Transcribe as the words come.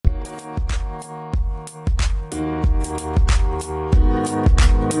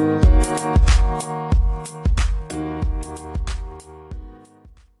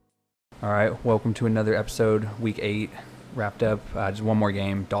right, welcome to another episode, Week 8, wrapped up. Just one more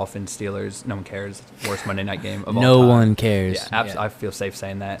game, Dolphins, Steelers. No one cares. Worst Monday night game of all time. No one cares. Yeah, I feel safe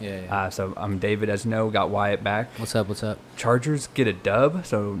saying that. Yeah. So I'm David, as you know, got Wyatt back. What's up? Chargers get a dub,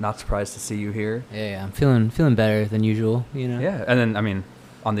 so not surprised to see you here. Yeah, I'm feeling better than usual, you know? Yeah, and then, I mean,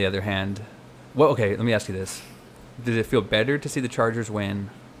 on the other hand, okay, let me ask you this. Did it feel better to see the Chargers win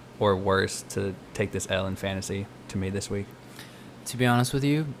or worse to take this L in fantasy to me this week? To be honest with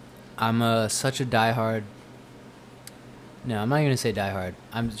you, I'm such a diehard. No, I'm not even going to say diehard.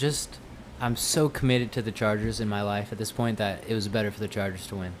 I'm so committed to the Chargers in my life at this point that it was better for the Chargers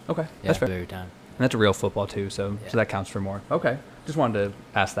to win. Okay, Yeah, that's fair. every time. And that's real football, too, so that counts for more. Okay. Just wanted to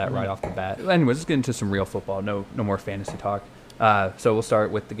ask that right off the bat. Anyways, let's get into some real football. No more fantasy talk. So we'll start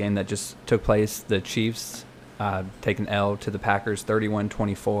with the game that just took place. The Chiefs taking L to the Packers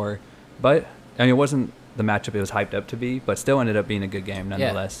 31-24. But, I mean, it wasn't the matchup it was hyped up to be, but still ended up being a good game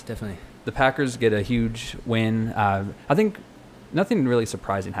nonetheless. Yeah, definitely. The Packers get a huge win. I think nothing really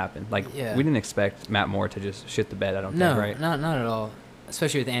surprising happened. We didn't expect Matt Moore to just shit the bed, I don't think, right? No, not at all,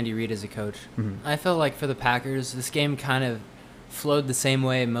 especially with Andy Reid as a coach. Mm-hmm. I felt like for the Packers, this game kind of flowed the same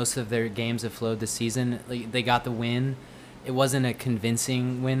way most of their games have flowed this season. Like, they got the win. It wasn't a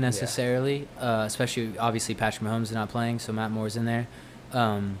convincing win necessarily, especially obviously Patrick Mahomes is not playing, so Matt Moore's in there.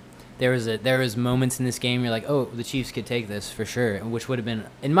 There was moments in this game you're like, oh, the Chiefs could take this for sure, which would have been,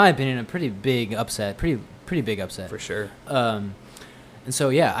 in my opinion, a pretty big upset, pretty big upset For sure. And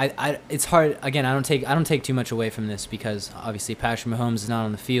so I it's hard. Again, I don't take too much away from this because obviously Patrick Mahomes is not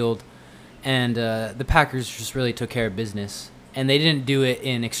on the field, and the Packers just really took care of business, and they didn't do it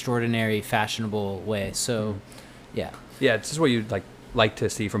in extraordinary, fashionable way. So, yeah. Yeah, it's just what you'd like to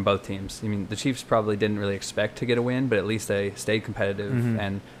see from both teams. I mean, the Chiefs probably didn't really expect to get a win, but at least they stayed competitive,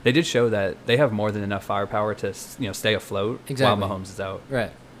 and they did show that they have more than enough firepower to stay afloat while Mahomes is out.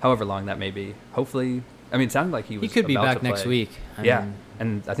 Right. However long that may be. Hopefully, I mean, it sounded like he could be about back to play next week. I mean,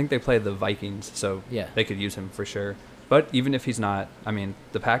 and I think they play the Vikings, so Yeah. they could use him for sure. But even if he's not, I mean,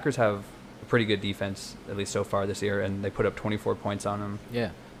 the Packers have a pretty good defense, at least so far this year, and they put up 24 points on them. yeah.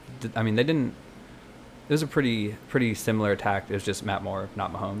 I mean, they didn't. It was a pretty similar attack. It was just Matt Moore,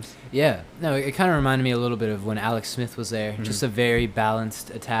 not Mahomes. Yeah. No, it kind of reminded me a little bit of when Alex Smith was there. Just a very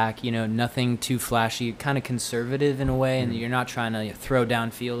balanced attack, nothing too flashy, kind of conservative in a way, and you're not trying to throw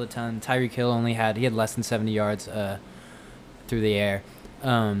downfield a ton. Tyreek Hill he had less than 70 yards through the air.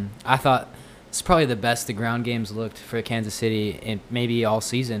 I thought it's probably the best the ground games looked for Kansas City in maybe all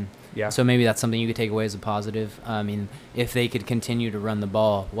season. Yeah. So maybe that's something you could take away as a positive. I mean, if they could continue to run the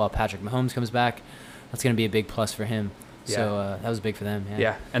ball while Patrick Mahomes comes back, that's going to be a big plus for him. Yeah. So that was big for them.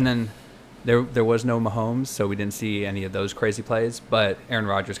 Yeah, and then there was no Mahomes, so we didn't see any of those crazy plays, but Aaron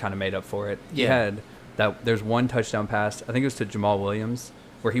Rodgers kind of made up for it. He had there's one touchdown pass, I think it was to Jamal Williams,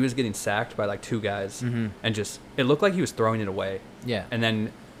 where he was getting sacked by two guys, and just it looked like he was throwing it away. Yeah. And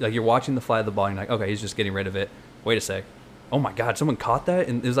then you're watching the fly of the ball, and you're like, okay, he's just getting rid of it. Wait a sec. Oh my God, someone caught that?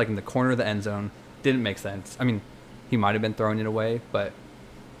 And it was in the corner of the end zone. Didn't make sense. I mean, he might have been throwing it away, but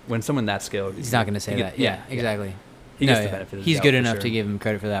when someone that skilled, he's not going to say that. Yeah, exactly. He gets the benefit of the He's doubt good for enough sure. to give him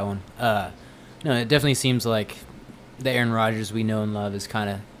credit for that one. No, it definitely seems like the Aaron Rodgers we know and love is kind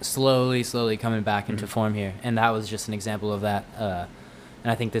of slowly coming back into form here, and that was just an example of that.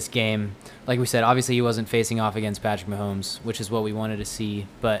 And I think this game, like we said, obviously he wasn't facing off against Patrick Mahomes, which is what we wanted to see,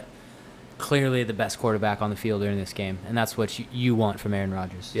 but clearly the best quarterback on the field during this game, and that's what you want from Aaron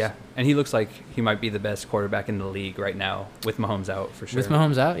Rodgers. Yeah, and he looks like he might be the best quarterback in the league right now with Mahomes out for sure. With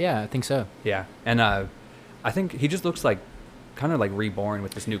Mahomes out, yeah, I think so. Yeah, and I think he just looks kind of reborn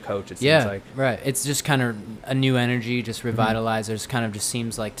with this new coach. It seems like. Right. It's just kind of a new energy, just revitalized. There's kind of just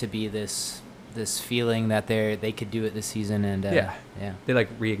seems like to be this feeling that they could do it this season, and yeah, they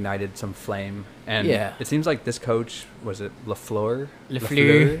reignited some flame, and it seems like this coach, was it LaFleur?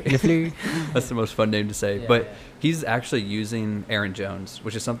 LaFleur. That's the most fun name to say, but he's actually using Aaron Jones,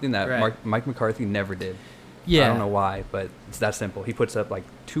 which is something that Mike McCarthy never did. Yeah, I don't know why, but it's that simple. He puts up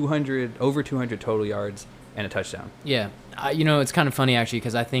over 200 total yards and a touchdown. Yeah, it's kind of funny actually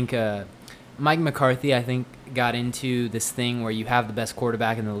because I think Mike McCarthy, got into this thing where you have the best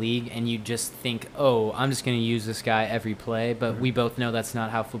quarterback in the league and you just think, oh, I'm just going to use this guy every play. But we both know that's not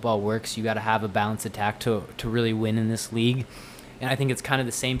how football works. You got to have a balanced attack to really win in this league. And I think it's kind of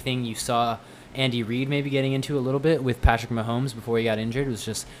the same thing you saw Andy Reid maybe getting into a little bit with Patrick Mahomes before he got injured. It was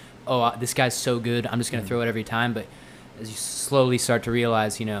just, oh, this guy's so good, I'm just going to throw it every time. But as you slowly start to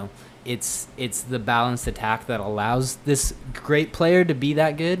realize, it's the balanced attack that allows this great player to be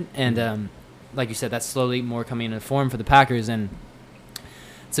that good. And like you said, that's slowly more coming into form for the Packers, and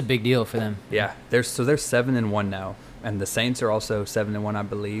it's a big deal for them. Yeah, they're 7-1 now, and the Saints are also 7-1, I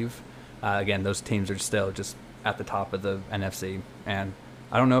believe. Again, those teams are still just at the top of the NFC, and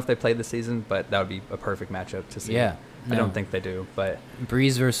I don't know if they played this season, but that would be a perfect matchup to see. Yeah, I don't think they do, but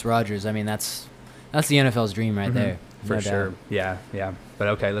Breeze versus Rodgers. I mean, that's the NFL's dream right there. for sure. Doubt. Yeah. But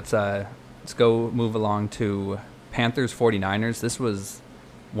okay, let's go move along to Panthers 49ers. This was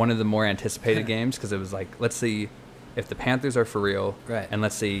one of the more anticipated games because it was like, let's see if the Panthers are for real, right? And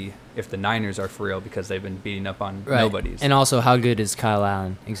let's see if the Niners are for real because they've been beating up on right. nobodies. And also, how good is Kyle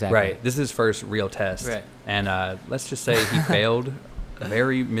Allen? Exactly. Right. This is his first real test. Right. And let's just say he failed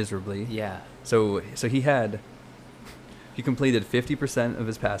very miserably. Yeah. So he completed 50% of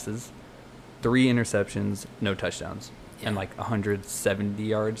his passes, 3 interceptions, no touchdowns, and like 170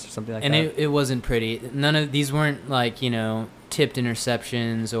 yards or something like and that. And it wasn't pretty. None of these weren't like, tipped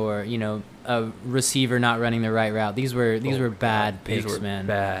interceptions or, a receiver not running the right route. These were bad picks, these were man.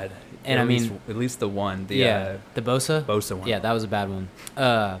 Bad. And at least the one. The Bosa? Bosa one. Yeah, that was a bad one.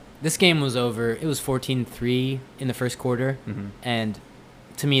 This game was over. It was 14-3 in the first quarter. Mm-hmm. And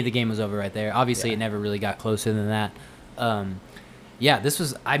to me, the game was over right there. Obviously, it never really got closer than that. This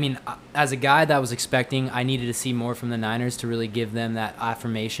was, as a guy that was expecting, I needed to see more from the Niners to really give them that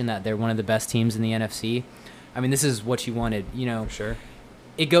affirmation that they're one of the best teams in the NFC. This is what you wanted, For sure.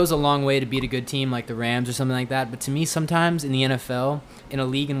 It goes a long way to beat a good team like the Rams or something like that. But to me, sometimes in the NFL, in a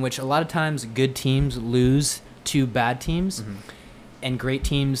league in which a lot of times good teams lose to bad teams, and great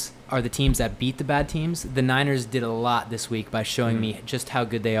teams are the teams that beat the bad teams, the Niners did a lot this week by showing me just how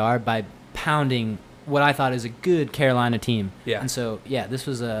good they are by pounding what I thought is a good Carolina team. Yeah. And so, this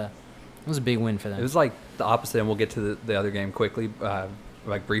was a big win for them. It was like the opposite, and we'll get to the other game quickly,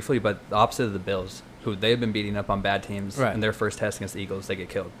 briefly, but the opposite of the Bills, who they've been beating up on bad teams. Right. In their first test against the Eagles, they get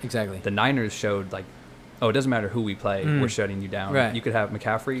killed. Exactly. The Niners showed like, it doesn't matter who we play, we're shutting you down. Right. You could have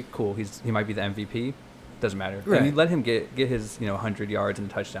McCaffrey, cool, he might be the MVP, doesn't matter. Right. And you let him get his 100 yards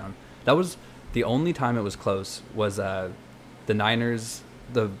and a touchdown. That was the only time it was close. Was the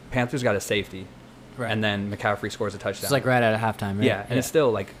Panthers got a safety, Right. and then McCaffrey scores a touchdown. It's like right at a halftime, right? Yeah, and it's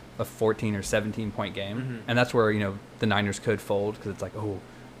still like a 14 or 17 point game, and that's where the Niners could fold because it's like, oh,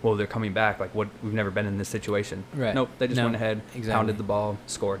 well, they're coming back. Like, what, we've never been in this situation. Right. Nope, they just went ahead, exactly. pounded the ball,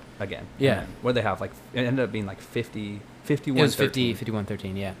 scored again. Yeah. What did they have? Like, it ended up being like 51-13. It was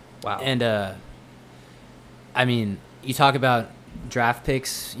 51-13, yeah. Wow. And, you talk about draft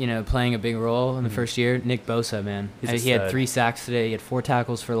picks, playing a big role in the first year. Nick Bosa, man. He had 3 sacks today. He had 4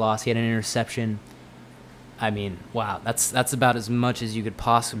 tackles for loss. He had an interception. Wow. That's about as much as you could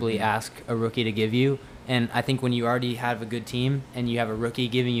possibly ask a rookie to give you. And I think when you already have a good team and you have a rookie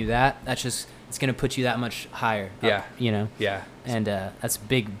giving you that, it's going to put you that much higher. Yeah. Yeah. And that's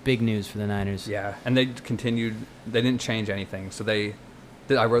big news for the Niners. Yeah. And they continued. They didn't change anything. So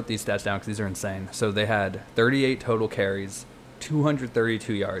I wrote these stats down because these are insane. So they had 38 total carries,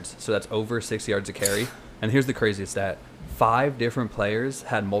 232 yards. So that's over 6 yards a carry. And here's the craziest stat. 5 different players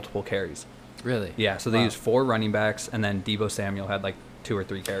had multiple carries. Really? Yeah. So they used 4 running backs, and then Deebo Samuel had like 2 or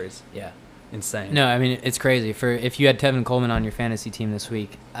 3 carries. Yeah. Insane. No, it's crazy. If you had Tevin Coleman on your fantasy team this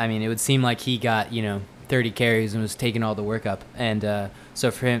week, it would seem like he got 30 carries and was taking all the work up. And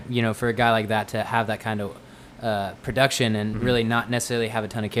so for him, for a guy like that to have that kind of production and really not necessarily have a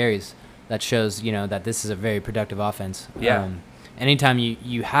ton of carries, that shows that this is a very productive offense. Yeah. Anytime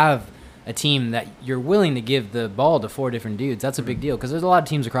you have a team that you're willing to give the ball to 4 different dudes, that's a big deal because there's a lot of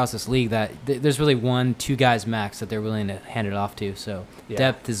teams across this league that there's really 1-2 guys max that they're willing to hand it off to. So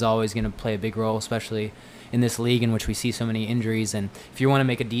depth is always going to play a big role, especially in this league in which we see so many injuries. And if you want to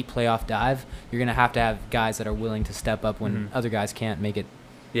make a deep playoff dive, you're going to have guys that are willing to step up when other guys can't make it.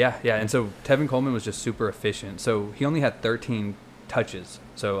 Yeah. And so Tevin Coleman was just super efficient. So he only had 13 touches,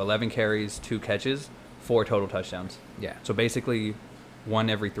 so 11 carries, 2 catches, 4 total touchdowns. Yeah. So basically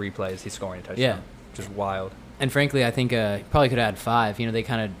 1 every 3 plays, he's scoring a touchdown. Which is wild. And frankly, I think he probably could have had 5. They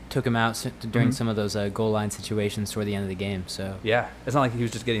kind of took him out during some of those goal line situations toward the end of the game. So yeah, it's not like he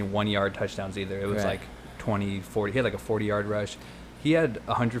was just getting 1-yard touchdowns either. It was like 20, 40. He had like a 40-yard rush. He had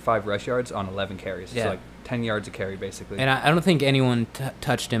 105 rush yards on 11 carries. Yeah. So like 10 yards a carry basically. And I don't think anyone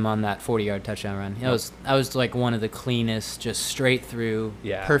touched him on that 40-yard touchdown run. That was like one of the cleanest, just straight through,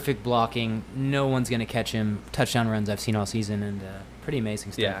 perfect blocking. No one's going to catch him touchdown runs I've seen all season, and pretty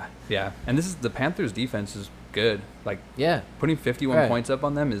amazing stuff. Yeah. And the Panthers defense is good. Like, putting 51 points up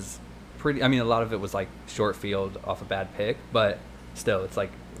on them is pretty. A lot of it was like short field off a bad pick, but still, it's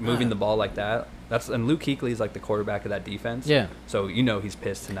like moving the ball like that. And Luke Kuechly is like the quarterback of that defense. Yeah. So he's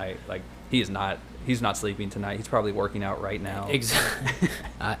pissed tonight. Like, he's not sleeping tonight. He's probably working out right now. Exactly.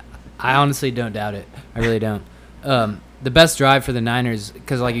 I honestly don't doubt it. I really don't. The best drive for the Niners,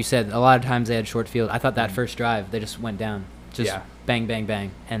 because like you said, a lot of times they had short field. I thought that first drive they just went down. Just Yeah. bang, bang,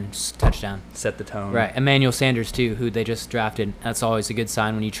 bang, and just touchdown. Set the tone. Right. Emmanuel Sanders, too, who they just drafted. That's always a good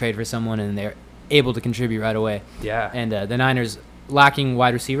sign when you trade for someone and they're able to contribute right away. Yeah. And the Niners lacking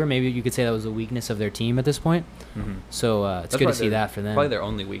wide receiver, maybe you could say that was a weakness of their team at this point. Mm-hmm. So it's good to see that for them. Probably their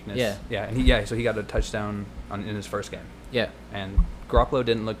only weakness. Yeah. Yeah. And so he got a touchdown in his first game. Yeah. And Garoppolo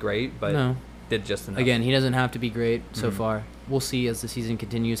didn't look great, but No. did just enough. Again, he doesn't have to be great so Mhm. far. We'll see as the season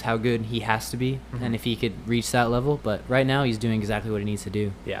continues how good he has to be Mhm. and if he could reach that level. But right now, he's doing exactly what he needs to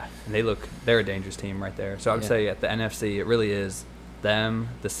do. Yeah. And they're a dangerous team right there. So I would Yeah. say at the NFC, it really is them,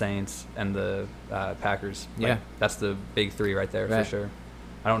 the Saints, and the Packers. Like, Yeah. That's the big three right there Right. for sure.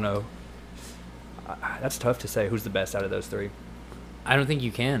 I don't know. That's tough to say who's the best out of those three. I don't think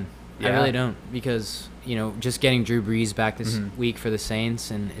you can. I Yeah. really don't because, just getting Drew Brees back this Mhm. week for the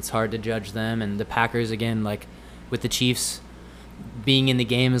Saints, and it's hard to judge them. And the Packers, again, like with the Chiefs being in the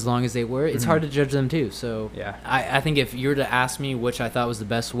game as long as they were, it's Mhm. hard to judge them too. So Yeah. I think if you were to ask me which I thought was the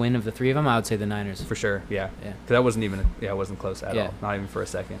best win of the three of them, I would say the Niners. For sure, yeah. Yeah. Because that wasn't even, it wasn't close at Yeah. all. Not even for a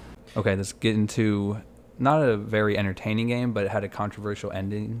second. Okay, let's get into not a very entertaining game, but it had a controversial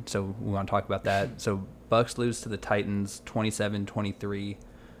ending. So we want to talk about that. So Bucks lose to the Titans 27-23.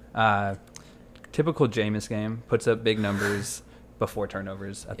 Typical Jameis game, puts up big numbers before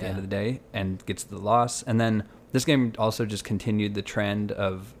turnovers at the end Yeah. of the day and gets the loss. And then this game also just continued the trend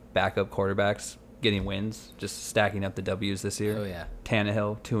of backup quarterbacks getting wins, just stacking up the W's this year. Oh, yeah.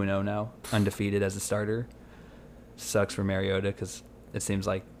 Tannehill 2-0 now, undefeated as a starter. Sucks for Mariota because it seems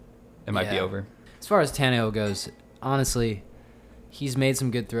like it might be Yeah. over. As far as Tannehill goes, honestly, he's made some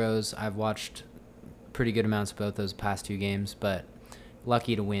good throws. I've watched pretty good amounts of both those past two games, but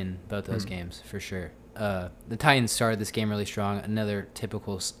lucky to win both those games for sure. The Titans started this game really strong. Another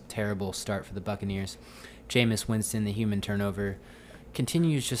typical terrible start for the Buccaneers. Jameis Winston, the human turnover,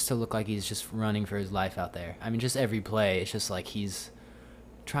 continues just to look like he's just running for his life out there. I mean, just every play, it's just like he's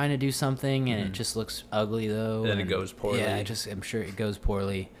trying to do something, and it just looks ugly though. And then it goes poorly. Yeah, I'm sure it goes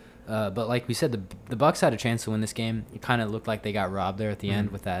poorly. But like we said, the Bucs had a chance to win this game. It kind of looked like they got robbed there at the end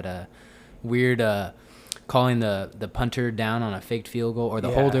with that weird calling the punter down on a faked field goal, or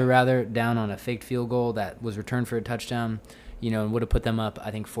the holder rather down on a faked field goal that was returned for a touchdown. And would have put them up,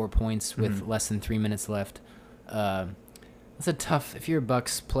 I think, 4 points with less than 3 minutes left. That's a tough. If you're a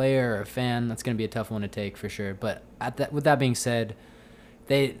Bucs player or a fan, that's going to be a tough one to take for sure. But with that being said,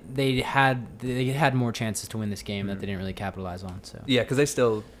 they had more chances to win this game that they didn't really capitalize on. So Yeah, because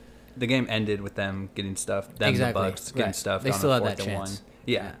the game ended with them getting stuffed. Them, Exactly. the Bucks getting Right. stuffed They on still a had that 4th and 1. chance.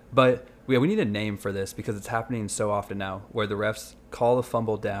 Yeah. Yeah. But we need a name for this because it's happening so often now where the refs call a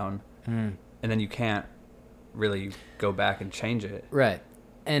fumble down and then you can't really go back and change it. Right.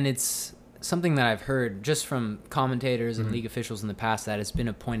 And it's something that I've heard just from commentators and league officials in the past that it's been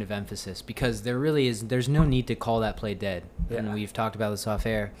a point of emphasis because there's no need to call that play dead. Yeah. And we've talked about this off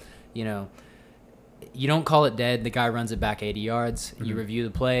air. You don't call it dead. The guy runs it back 80 yards. You review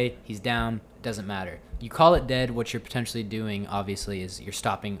the play. He's down. Doesn't matter. You call it dead. What you're potentially doing, obviously, is you're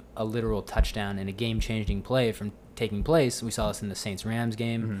stopping a literal touchdown and a game-changing play from taking place. We saw this in the Saints-Rams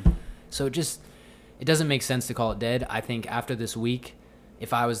game. So it doesn't make sense to call it dead. I think after this week,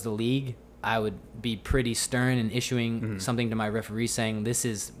 if I was the league, I would be pretty stern in issuing something to my referee saying,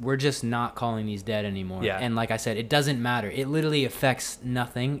 we're just not calling these dead anymore. Yeah. And like I said, it doesn't matter. It literally affects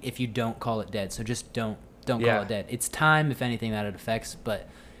nothing if you don't call it dead. So just don't call it dead. It's time, if anything, that it affects. But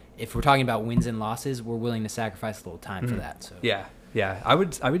if we're talking about wins and losses, we're willing to sacrifice a little time for that. So Yeah. I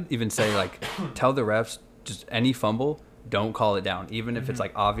would even say, like, tell the refs, just any fumble, don't call it down. Even if it's,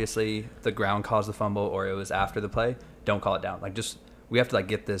 like, obviously the ground caused the fumble or it was after the play, don't call it down. Like, just... we have to like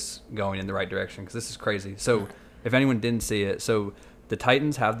get this going in the right direction because this is crazy. So if anyone didn't see it, so the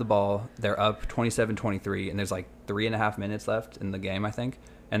Titans have the ball. They're up 27-23, and there's like 3.5 minutes left in the game, I think.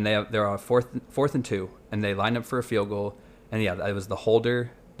 And they're on fourth and 2, and they line up for a field goal. And yeah, it was the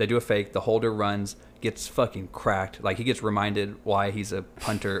holder. They do a fake. The holder runs, gets fucking cracked. Like he gets reminded why he's a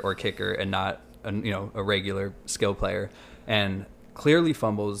punter or kicker and not a regular skill player, and clearly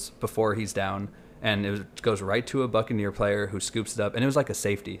fumbles before he's down. And it goes right to a Buccaneer player who scoops it up. And it was like a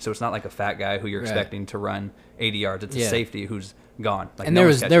safety. So it's not like a fat guy who you're expecting to run 80 yards. It's a safety who's gone. Like, and there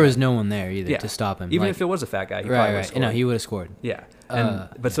was no one there either to stop him. Even like, if it was a fat guy, he probably would have scored. No, he would have scored. Yeah.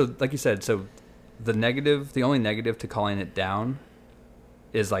 But so, like you said, so the only negative to calling it down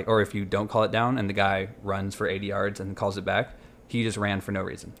is like, or if you don't call it down and the guy runs for 80 yards and calls it back, he just ran for no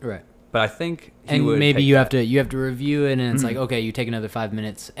reason. Right. But I think maybe you have to review it, and it's like, okay, you take another 5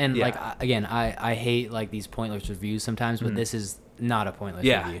 minutes, and like again, I hate like these pointless reviews sometimes, but this is not a pointless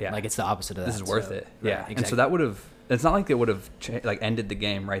review. Yeah. Like it's the opposite of that. This is worth it. Right, Yeah. exactly. And so that would have. It's not like it would have like ended the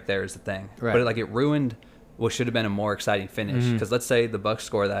game right there is the thing. Right. But it ruined what should have been a more exciting finish. Because let's say the Bucks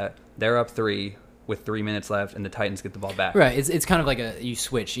score that, they're up 3 with 3 minutes left, and the Titans get the ball back. Right. It's kind of like you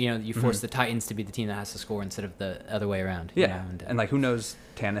switch. You force the Titans to be the team that has to score instead of the other way around. Yeah. And like, who knows,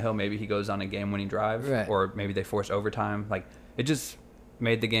 Tannehill, maybe he goes on a game-winning drive, right. or maybe they force overtime. Like, it just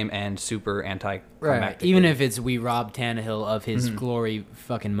made the game end super anticlimactic. Right. Even if it's we robbed Tannehill of his glory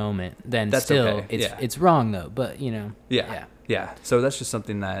fucking moment, then that's still okay. It's wrong though. But yeah. So that's just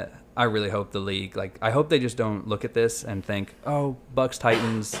something that I really hope the league, like, I hope they just don't look at this and think, oh, Bucks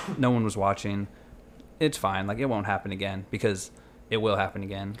Titans, no one was watching. It's fine. Like, it won't happen again, because it will happen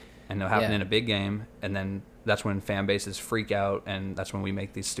again, and it'll happen in a big game, and then that's when fan bases freak out, and that's when we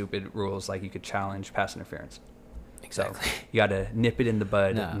make these stupid rules like you could challenge pass interference. Exactly. So you got to nip it in the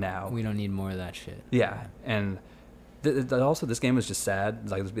bud now. We don't need more of that shit. Yeah. And also, this game was just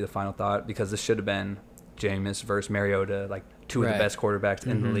sad. Like, this would be the final thought, because this should have been Jameis versus Mariota, like, two of the best quarterbacks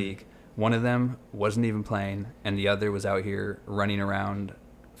in the league. One of them wasn't even playing, and the other was out here running around,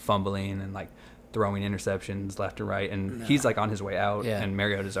 fumbling, and, like, throwing interceptions left and right, and he's like on his way out, and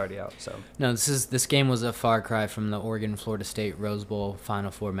Mariota's already out. So this game was a far cry from the Oregon Florida State Rose Bowl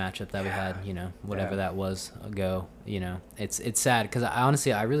Final Four matchup that we had, whatever that was ago. It's sad, because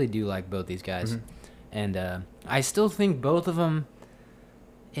I really do like both these guys, and I still think both of them,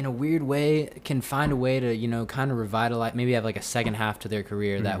 in a weird way, can find a way to kind of revitalize, maybe have like a second half to their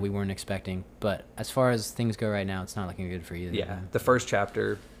career that we weren't expecting. But as far as things go right now, it's not looking good for either. Yeah, the first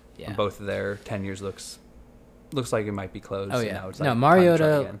chapter. Both of their tenures looks like it might be closed. Oh yeah, now it's like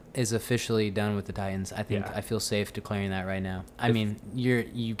Mariota is officially done with the Titans. I think I feel safe declaring that right now. I mean,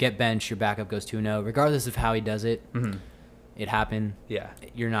 you get benched, your backup goes 2-0, regardless of how he does it. It happened. Yeah,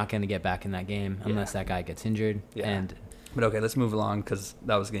 you're not going to get back in that game unless that guy gets injured. Yeah. But okay, let's move along, because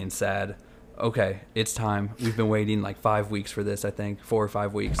that was getting sad. Okay, it's time. We've been waiting like 5 weeks for this. I think 4 or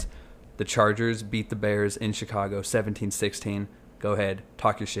 5 weeks. The Chargers beat the Bears in Chicago, 17-16. Go ahead,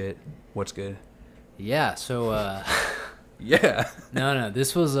 talk your shit. What's good? Yeah, so yeah. No,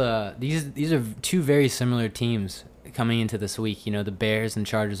 this was these are two very similar teams coming into this week. The Bears and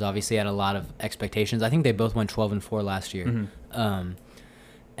Chargers obviously had a lot of expectations. I think they both went 12-4 last year.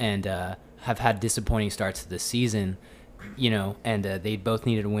 And have had disappointing starts to the season. And they both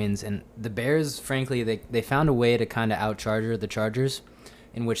needed wins, and the Bears, frankly, they found a way to kind of out-charger the Chargers,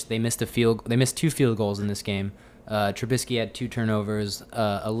 in which they missed 2 field goals in this game. Trubisky had 2 turnovers,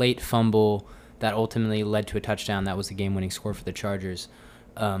 a late fumble that ultimately led to a touchdown. That was the game-winning score for the Chargers.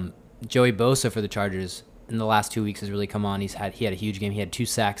 Joey Bosa for the Chargers in the last 2 weeks has really come on. He had a huge game. He had 2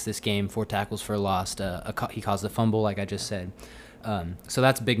 sacks this game, 4 tackles for a loss. He caused a fumble, like I just said. So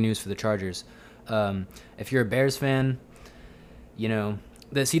that's big news for the Chargers. If you're a Bears fan,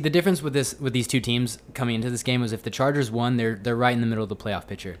 the difference with these two teams coming into this game was, if the Chargers won, they're right in the middle of the playoff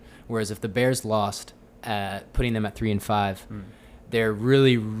picture. Whereas if the Bears lost, putting them at 3-5, they're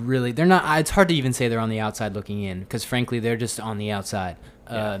really, really, they're not. It's hard to even say they're on the outside looking in, because frankly they're just on the outside.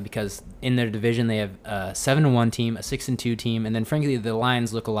 Because in their division they have a 7-1 team, a 6-2 team, and then frankly the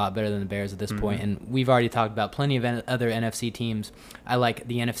Lions look a lot better than the Bears at this point. And we've already talked about plenty of other NFC teams. I like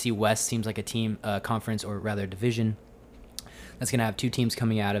the NFC West, seems like a team conference, or rather division, that's going to have 2 teams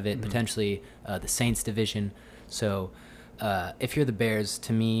coming out of it, potentially the Saints division. So if you're the Bears,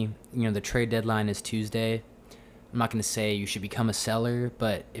 to me, the trade deadline is Tuesday. I'm not going to say you should become a seller,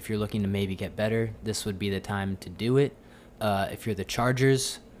 but if you're looking to maybe get better, this would be the time to do it. If you're the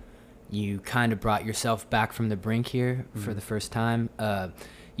Chargers, you kind of brought yourself back from the brink here for the first time. I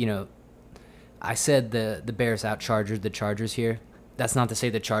said the Bears out-chargered the Chargers here. That's not to say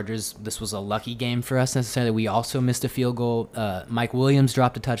the Chargers, this was a lucky game for us necessarily. We also missed a field goal. Mike Williams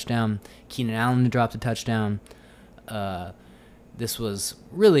dropped a touchdown. Keenan Allen dropped a touchdown. This was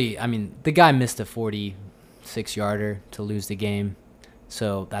really, the guy missed a 46-yarder to lose the game.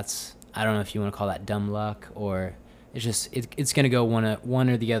 So that's, I don't know if you want to call that dumb luck, or it's just, it's going to go one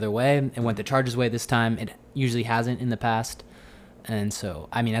or the other way. It went the Chargers' way this time. It usually hasn't in the past. And so,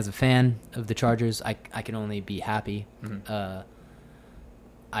 as a fan of the Chargers, I can only be happy.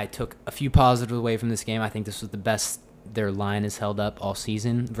 I took a few positives away from this game. I think this was the best their line has held up all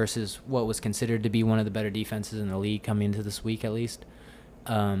season, versus what was considered to be one of the better defenses in the league coming into this week, at least.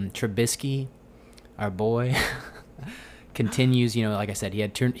 Trubisky, our boy, continues. Like I said, he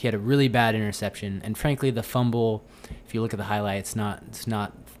had a really bad interception, and frankly, the fumble, if you look at the highlight, it's not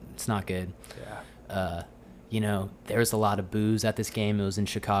good. Yeah. There was a lot of boos at this game. It was in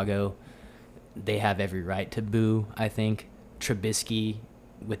Chicago. They have every right to boo, I think. Trubisky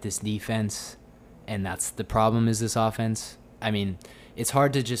with this defense, and that's the problem, is this offense. It's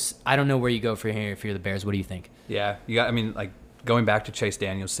hard to just, I don't know where you go from here if you're the Bears. What do you think? Yeah, you got, going back to Chase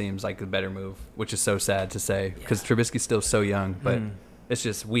Daniels seems like a better move, which is so sad to say because Trubisky's still so young, but it's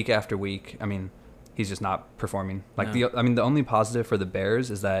just week after week. I mean, he's just not performing. Like the only positive for the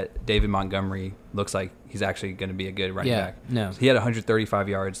Bears is that David Montgomery looks like he's actually going to be a good running back. No. So he had 135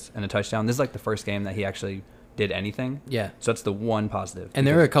 yards and a touchdown. This is like the first game that he actually did anything. Yeah. So that's the one positive. And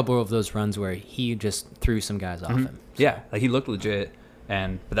there were a couple of those runs where he just threw some guys off him. So. Yeah, like he looked legit,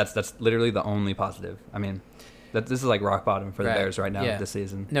 but that's literally the only positive. I mean, this is like rock bottom for the Bears right now this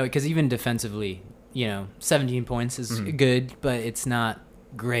season. No, because even defensively, 17 points is good, but it's not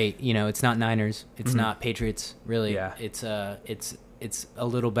great. It's not Niners. It's not Patriots, really. Yeah. It's a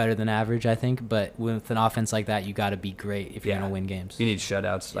little better than average, I think, but with an offense like that, you got to be great if you're going to win games. You need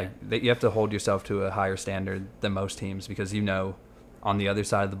shutouts. Like you have to hold yourself to a higher standard than most teams because on the other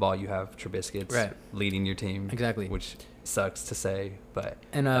side of the ball you have Trubisky leading your team. Exactly. Which sucks to say, but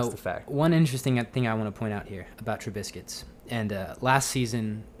that's the fact. One interesting thing I want to point out here about Trubisky, and last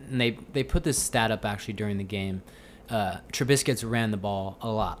season they put this stat up actually during the game. Trubisky ran the ball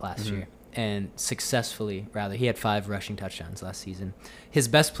a lot last year. And successfully, rather. He had 5 rushing touchdowns last season. His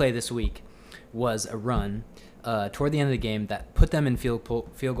best play this week was a run toward the end of the game that put them in field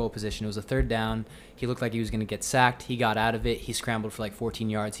goal position. It was a 3rd down. He looked like he was going to get sacked. He got out of it. He scrambled for like 14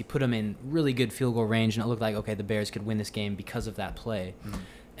 yards. He put him in really good field goal range, and it looked like, okay, the Bears could win this game because of that play.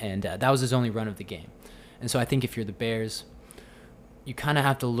 And that was his only run of the game. And so I think if you're the Bears, you kind of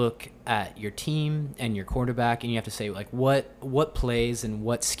have to look at your team and your quarterback, and you have to say, like, what plays and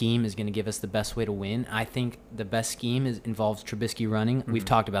what scheme is going to give us the best way to win. I think the best scheme involves Trubisky running. We've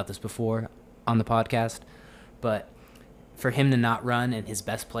talked about this before on the podcast, but for him to not run and his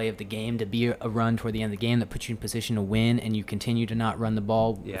best play of the game to be a run toward the end of the game that puts you in position to win, and you continue to not run the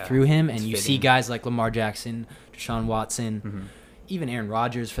ball through him, and you see guys like Lamar Jackson, Deshaun Watson, even Aaron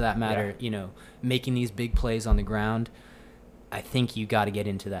Rodgers for that matter, making these big plays on the ground. I think you got to get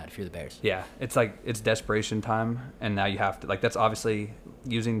into that if you're the Bears. Yeah, it's desperation time, and now you have to that's obviously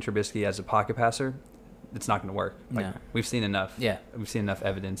using Trubisky as a pocket passer. It's not going to work. We've seen enough. Yeah, we've seen enough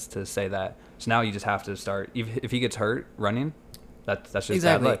evidence to say that. So now you just have to start. If he gets hurt running, that's just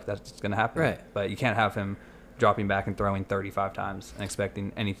bad luck. That's going to happen. Right. But you can't have him dropping back and throwing 35 times and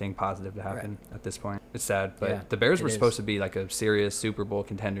expecting anything positive to happen at this point. It's sad, but the Bears were supposed to be like a serious Super Bowl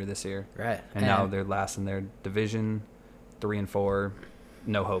contender this year. Right. And now they're last in their division. 3-4,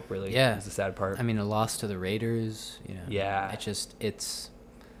 no hope really. Yeah, is the sad part. I mean, a loss to the Raiders. Yeah, it's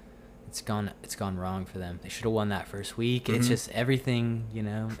gone wrong for them. They should have won that first week. It's just everything.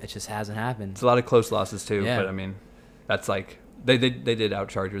 It just hasn't happened. It's a lot of close losses too. Yeah. But I mean, that's like they did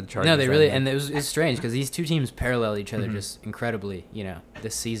outcharge the Chargers. No, they really, and it's strange because these two teams parallel each other just incredibly.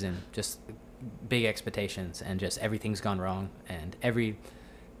 This season, just big expectations and just everything's gone wrong. And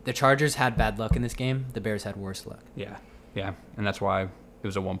the Chargers had bad luck in this game. The Bears had worse luck. Yeah, and that's why it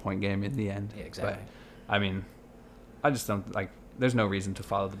was a 1-point game in the end. Yeah, exactly. But, I mean, I just don't there's no reason to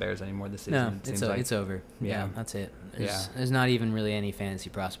follow the Bears anymore this season. No, it's over. Yeah, that's it. There's not even really any fantasy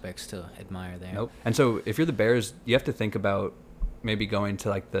prospects to admire there. Nope. And so if you're the Bears, you have to think about maybe going to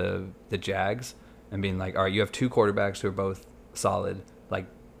like the Jags and being like, all right, you have 2 quarterbacks who are both solid. Like,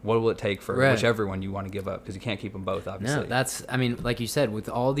 what will it take for whichever one you want to give up? Because you can't keep them both, obviously. No, like you said, with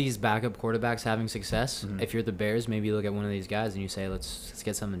all these backup quarterbacks having success, if you're the Bears, maybe you look at one of these guys and you say, let's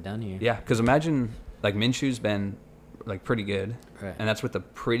get something done here. Yeah, because imagine, like, Minshew's been, like, pretty good. Right. And that's with a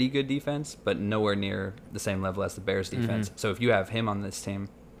pretty good defense, but nowhere near the same level as the Bears' defense. So if you have him on this team,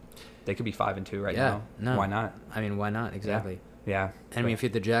 they could be 5-2 right now. No. Why not? I mean, why not? Exactly. Yeah. And I mean, if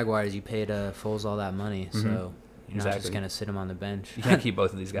you're the Jaguars, you paid Foles all that money, so... You're not just going to sit him on the bench. You can't keep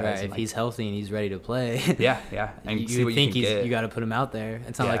both of these guys. Right, if he's healthy and he's ready to play. Yeah. And you would think you got to put him out there.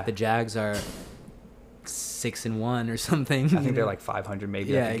 It's not like the Jags are 6-1 or something. I think they're like 500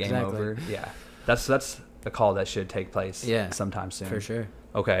 maybe at the game over. Yeah. That's the call that should take place sometime soon. For sure.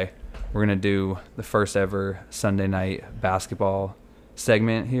 Okay. We're going to do the first ever Sunday night basketball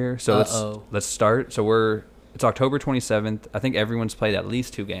segment here. So let's start. So it's October 27th. I think everyone's played at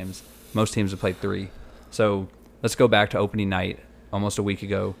least 2 games. Most teams have played 3. So let's go back to opening night almost a week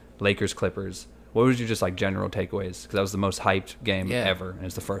ago, Lakers-Clippers. What was your just like general takeaways? Because that was the most hyped game ever, and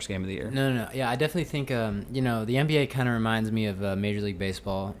it's the first game of the year. No. Yeah, I definitely think, the NBA kind of reminds me of Major League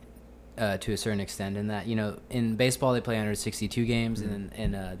Baseball to a certain extent in that, in baseball they play 162 games, and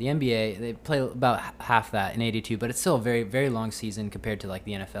in the NBA they play about half that in 82, but it's still a very, very long season compared to like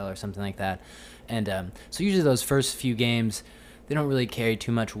the NFL or something like that. And so usually those first few games, they don't really carry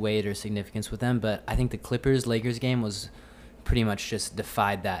too much weight or significance with them, but I think the Clippers-Lakers game was pretty much just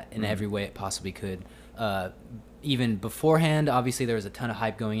defied that in every way it possibly could. Even beforehand, obviously there was a ton of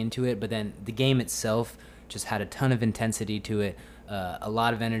hype going into it, but then the game itself just had a ton of intensity to it, a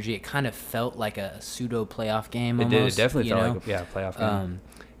lot of energy. It kind of felt like a pseudo playoff game. Almost, it definitely felt like a playoff game.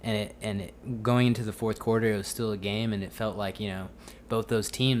 And it going into the fourth quarter, it was still a game, and it felt like both those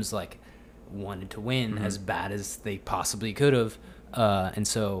teams like wanted to win as bad as they possibly could have, and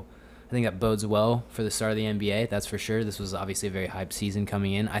so I think that bodes well for the start of the NBA. That's for sure. This was obviously a very hyped season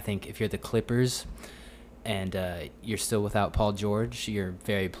coming in. I think if you're the Clippers and you're still without Paul George, you're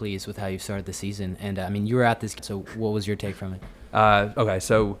very pleased with how you started the season. And I mean, you were at this, so what was your take from it? Okay,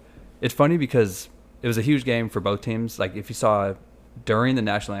 so it's funny because it was a huge game for both teams. Like if you saw during the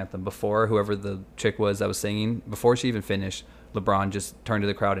national anthem, before whoever the chick was that was singing, before she even finished, LeBron just turned to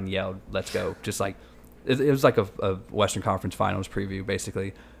the crowd and yelled, "Let's go!" Just like it was like a Western Conference Finals preview,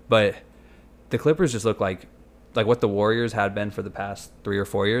 basically. But the Clippers just look like what the Warriors had been for the past 3 or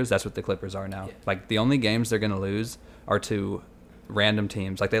 4 years. That's what the Clippers are now. Yeah. Like the only games they're going to lose are to random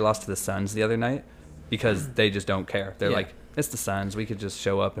teams. Like they lost to the Suns the other night because they just don't care. They're like, it's the Suns. We could just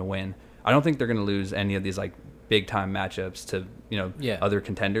show up and win. I don't think they're going to lose any of these like big time matchups to other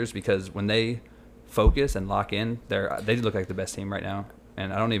contenders, because when they focus and lock in, they look like the best team right now.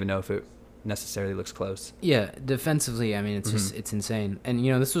 And I don't even know if it necessarily looks close. Yeah, defensively, I mean, it's just it's insane. And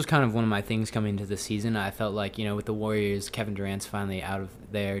this was kind of one of my things coming into the season. I felt like with the Warriors, Kevin Durant's finally out of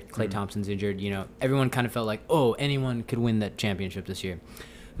there, Klay Thompson's injured. Everyone kind of felt like, oh, anyone could win that championship this year.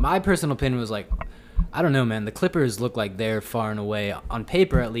 My personal opinion was like, I don't know, man. The Clippers look like they're far and away, on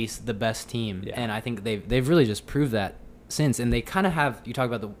paper at least, the best team, and I think they've really just proved that since. And they kind of have. You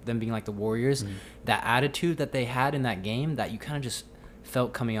talk about them being like the Warriors, that attitude that they had in that game that you kind of just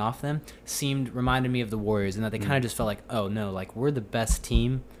felt coming off them reminded me of the Warriors, and that they kind of just felt like, oh no, like we're the best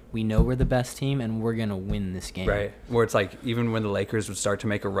team, we know we're the best team, and we're gonna win this game. Right, where it's like even when the Lakers would start to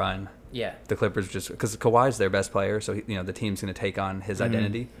make a run, the Clippers just, because Kawhi's their best player, so the team's gonna take on his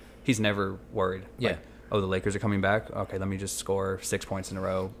identity. He's never worried. Like, oh, the Lakers are coming back. Okay, let me just score 6 points in a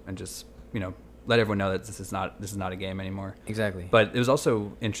row and just let everyone know that this is not a game anymore. Exactly. But it was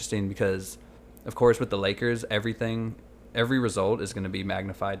also interesting because, of course, with the Lakers, every result is going to be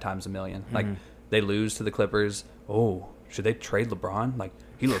magnified times a million. Like they lose to the Clippers. Oh, should they trade LeBron? Like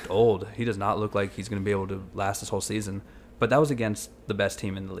he looked old. He does not look like he's going to be able to last this whole season. But that was against the best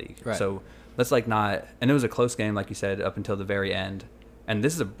team in the league. Right. So let's not. And it was a close game, like you said, up until the very end. And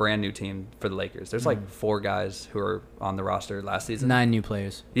this is a brand new team for the Lakers. There's like 4 guys who are on the roster last season. 9 new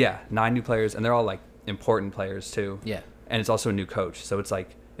players. Yeah, 9 new players, and they're all like important players too. Yeah. And it's also a new coach, so it's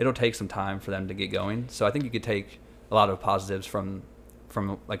like it'll take some time for them to get going. So I think you could take a lot of positives from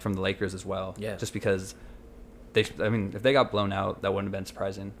the Lakers as well. Yeah. Just because if they got blown out, that wouldn't have been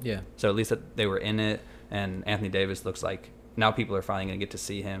surprising. Yeah. So at least that they were in it, and Anthony Davis looks like now people are finally going to get to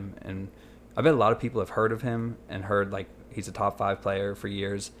see him. And I bet a lot of people have heard of him and heard like he's a top 5 player for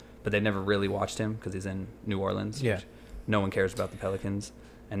years, but they never really watched him because he's in New Orleans. Yeah. No one cares about the Pelicans.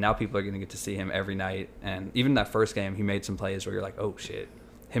 And now people are going to get to see him every night. And even that first game, he made some plays where you're like, oh shit,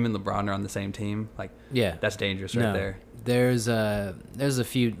 him and LeBron are on the same team. Like, that's dangerous right there. There's a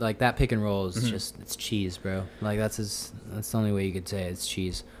few, like that pick and roll is just, it's cheese, bro. Like that's the only way you could say it. It's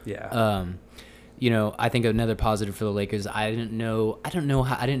cheese. Yeah. I think another positive for the Lakers, I didn't know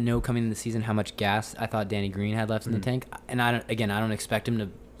coming in the season how much gas I thought Danny Green had left in the tank. And I don't expect him to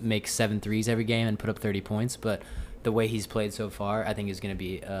make 7 threes every game and put up 30 points, but the way he's played so far, I think is going to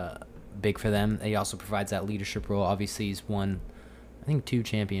be big for them. He also provides that leadership role. Obviously, he's won, I think, 2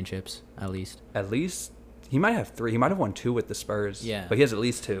 championships at least. At least? He might have 3. He might have won 2 with the Spurs. Yeah. But he has at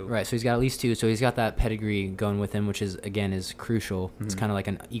least 2. Right, so he's got at least 2. So he's got that pedigree going with him, which is crucial. It's kind of like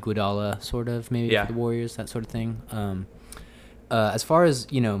an Iguodala sort of, maybe, for the Warriors, that sort of thing. As far as,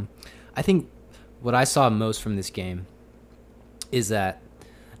 I think what I saw most from this game is that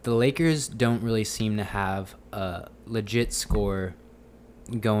the Lakers don't really seem to have a legit score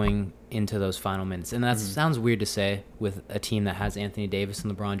going into those final minutes. And that sounds weird to say with a team that has Anthony Davis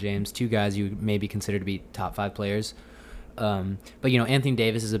and LeBron James, 2 guys you would maybe consider to be top 5 players. But, Anthony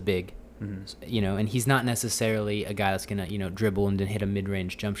Davis is a big, and he's not necessarily a guy that's going to, dribble and then hit a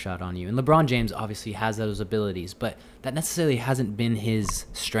mid-range jump shot on you. And LeBron James obviously has those abilities, but that necessarily hasn't been his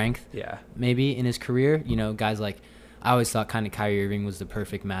strength maybe in his career. Guys like, I always thought kind of Kyrie Irving was the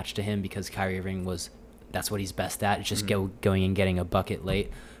perfect match to him because Kyrie Irving that's what he's best at. It's just going and getting a bucket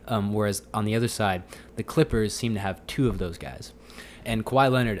late. Whereas on the other side, the Clippers seem to have 2 of those guys. And Kawhi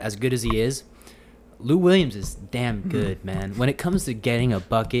Leonard, as good as he is, Lou Williams is damn good, man. When it comes to getting a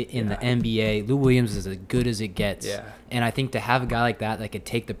bucket in the NBA, Lou Williams is as good as it gets. Yeah. And I think to have a guy like that could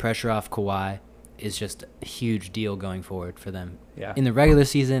take the pressure off Kawhi is just a huge deal going forward for them. Yeah. In the regular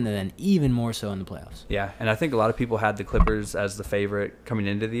season, and then even more so in the playoffs. Yeah, and I think a lot of people had the Clippers as the favorite coming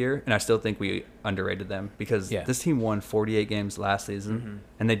into the year, and I still think we underrated them because this team won 48 games last season,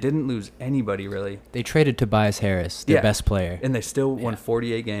 and they didn't lose anybody really. They traded Tobias Harris, their best player. And they still won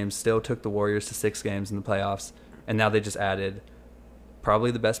 48 games, still took the Warriors to 6 games in the playoffs, and now they just added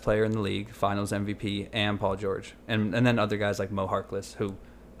probably the best player in the league, Finals MVP, and Paul George, and then other guys like Mo Harkless, who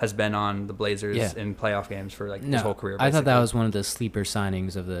has been on the Blazers in playoff games for like his whole career. Basically. I thought that was one of the sleeper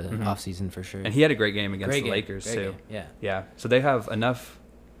signings of the offseason for sure. And he had a great game against the Lakers too. Yeah. So they have enough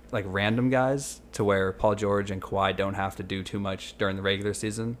like random guys to where Paul George and Kawhi don't have to do too much during the regular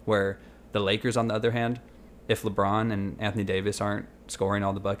season. Where the Lakers, on the other hand, if LeBron and Anthony Davis aren't scoring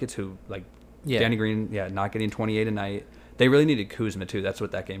all the buckets, who like Danny Green, not getting 28 a night. They really needed Kuzma too. That's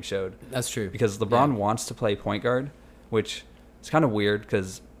what that game showed. That's true. Because LeBron wants to play point guard, which is kind of weird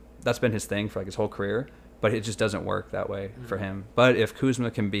because that's been his thing for like his whole career, but it just doesn't work that way for him. But if Kuzma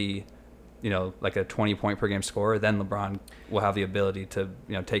can be, like a 20-point per game scorer, then LeBron will have the ability to,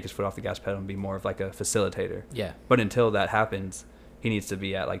 take his foot off the gas pedal and be more of like a facilitator. Yeah. But until that happens, he needs to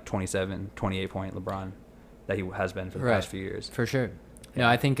be at like 27, 28-point LeBron that he has been for the past few years. For sure. No,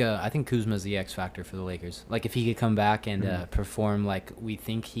 I think Kuzma's the X factor for the Lakers. Like if he could come back and perform like we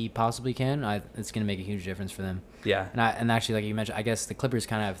think he possibly can, it's going to make a huge difference for them. Yeah. And actually, like you mentioned, I guess the Clippers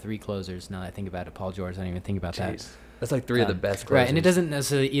kind of have 3 closers now that I think about it. Paul George, I didn't even think about that. That's like 3 of the best closers. Right, and it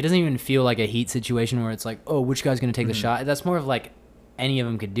doesn't even feel like a Heat situation where it's like, oh, which guy's going to take the shot? That's more of like any of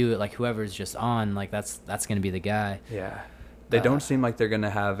them could do it. Like whoever's just on, like that's going to be the guy. Yeah. They don't seem like they're going to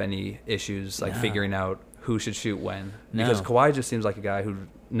have any issues like figuring out who should shoot when. Because Kawhi just seems like a guy who,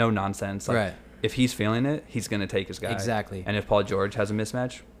 no nonsense. Like, if he's feeling it, he's going to take his guy. Exactly. And if Paul George has a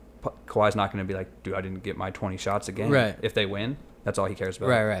mismatch, Kawhi's not going to be like, dude, I didn't get my 20 shots again. Right. If they win, that's all he cares about.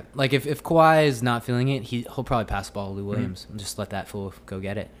 Right. Like if Kawhi is not feeling it, he'll probably pass the ball to Lou Williams and just let that fool go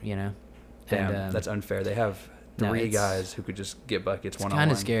get it, Damn, and, that's unfair. They have 3 guys who could just get buckets one-on-one. It's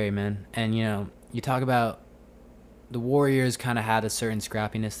kind of scary, man. And, you talk about the Warriors kind of had a certain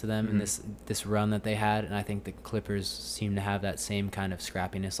scrappiness to them in this run that they had, and I think the Clippers seem to have that same kind of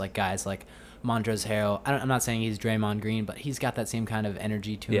scrappiness. Like guys like Montrezl Harrell, I'm not saying he's Draymond Green, but he's got that same kind of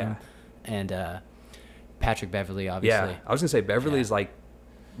energy to him. And Patrick Beverley, obviously. Yeah, I was gonna say Beverly's like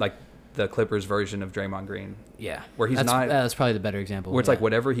the Clippers version of Draymond Green. Yeah, where that's probably the better example. Where it's like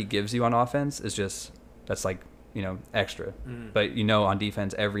whatever he gives you on offense is just that's like extra, but on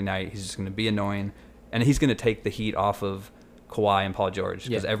defense every night he's just gonna be annoying. And he's going to take the heat off of Kawhi and Paul George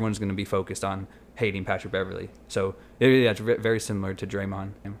because everyone's going to be focused on hating Patrick Beverley. So it's very similar to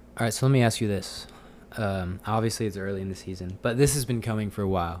Draymond. All right, so let me ask you this. Obviously, it's early in the season, but this has been coming for a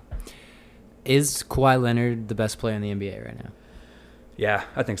while. Is Kawhi Leonard the best player in the NBA right now? Yeah,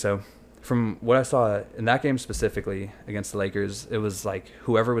 I think so. From what I saw in that game specifically against the Lakers, it was like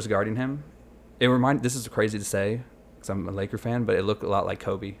whoever was guarding him. This is crazy to say because I'm a Laker fan, but it looked a lot like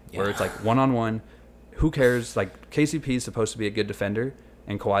Kobe, where it's like one-on-one. Who cares? Like KCP is supposed to be a good defender,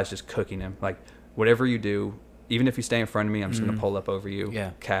 and Kawhi's just cooking him. Like whatever you do, even if you stay in front of me, I'm just gonna pull up over you.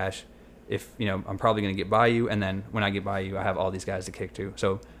 Yeah. Cash. If I'm probably gonna get by you, and then when I get by you, I have all these guys to kick to.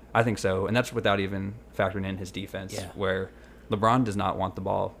 So I think so, and that's without even factoring in his defense, where LeBron does not want the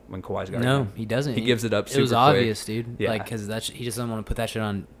ball when Kawhi's guarding him. No, he doesn't. He gives it up super quick. It was obvious, dude. Yeah. Like, because he just doesn't want to put that shit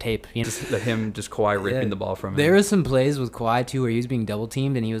on tape. Just Kawhi ripping the ball from him. There were some plays with Kawhi, too, where he was being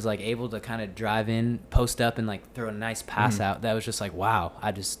double-teamed, and he was, like, able to kind of drive in, post up, and, like, throw a nice pass out. That was just like, wow.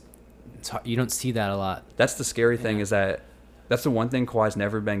 It's hard. You don't see that a lot. That's the scary thing is that that's the one thing Kawhi's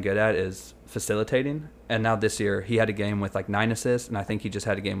never been good at is facilitating. And now this year, he had a game with, like, 9 assists, and I think he just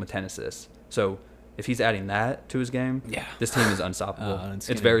had a game with 10 assists. So if he's adding that to his game, this team is unstoppable.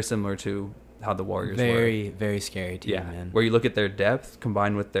 It's very similar to how the Warriors were. Very, very scary team, man. Where you look at their depth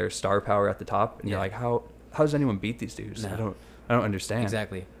combined with their star power at the top, and you're like, how does anyone beat these dudes? No. I don't understand.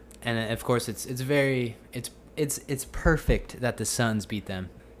 Exactly. And of course, it's perfect that the Suns beat them.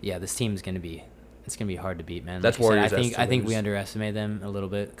 Yeah, this team's gonna be hard to beat, man. That's like Warriors. I think we underestimate them a little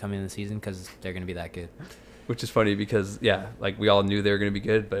bit coming in the season because they're gonna be that good. Which is funny because like we all knew they were going to be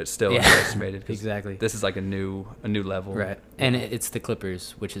good, but it's still underestimated. Exactly. This is like a new level, right? And it's the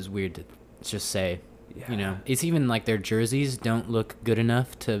Clippers, which is weird to just say. It's even like their jerseys don't look good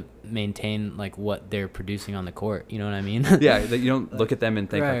enough to maintain like what they're producing on the court. You know what I mean? Yeah, you don't look at them and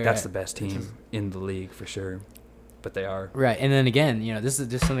think that's the best team in the league for sure, but they are. Right, and then again, this is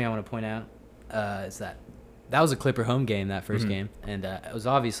just something I want to point out is that that was a Clipper home game, that 1st Mhm. game, and it was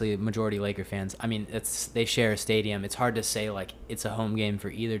obviously majority Laker fans. I mean, they share a stadium. It's hard to say like it's a home game for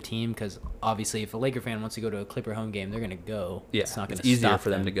either team because obviously if a Laker fan wants to go to a Clipper home game, they're gonna go. Yeah, it's not gonna it's easier stop for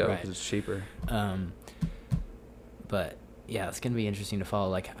them to go right. because it's cheaper. But yeah, it's gonna be interesting to follow.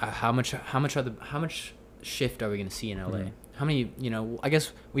 Like how much shift are we gonna see in LA? Mhm. How many? I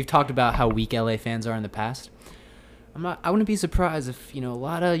guess we've talked about how weak LA fans are in the past. I wouldn't be surprised if a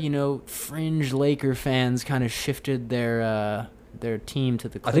lot of fringe Laker fans kind of shifted their team to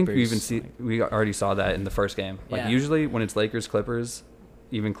the Clippers. I think we already saw that in the first game. Like Yeah. usually when it's Lakers Clippers,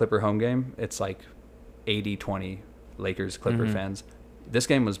 even Clipper home game, it's like 80-20 Lakers Clipper Mhm. fans. This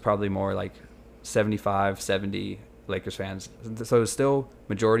game was probably more like 75-70 Lakers fans. So it was still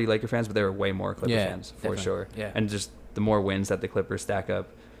majority Laker fans, but there were way more Clipper fans for definitely. sure. Yeah. And just the more wins that the Clippers stack up,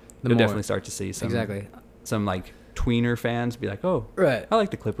 The you'll more- definitely start to see some like tweener fans be like, oh, right. I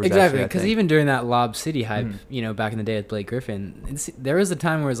like the Clippers. Exactly, actually, I because think." even during that Lob City hype, Mhm. back in the day with Blake Griffin, there was a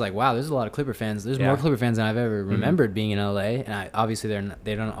time where it's like, wow, there's a lot of Clipper fans. There's Yeah. more Clipper fans than I've ever Mhm. remembered being in LA, and obviously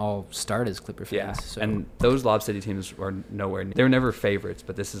they don't all start as Clipper fans. Yeah, So. and those Lob City teams were nowhere. They were never favorites,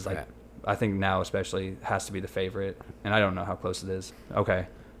 but this is like, Right. I think now especially has to be the favorite, and I don't know how close it is. Okay,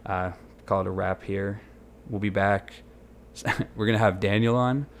 call it a wrap here. We'll be back. We're gonna have Daniel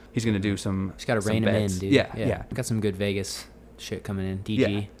on. He's gonna do some. Just got to some rein him in, bets. dude. Yeah. Got some good Vegas shit coming in. DG,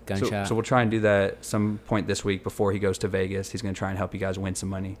 Yeah. Gunshot. So we'll try and do that some point this week before he goes to Vegas. He's gonna try and help you guys win some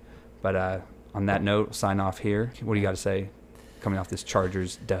money. But on that note, sign off here. What do you got to say? Coming off this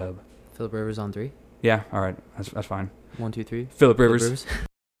Chargers dub. Phillip Rivers on 3. Yeah. All right. That's fine. 1, 2, 3. Phillip Rivers.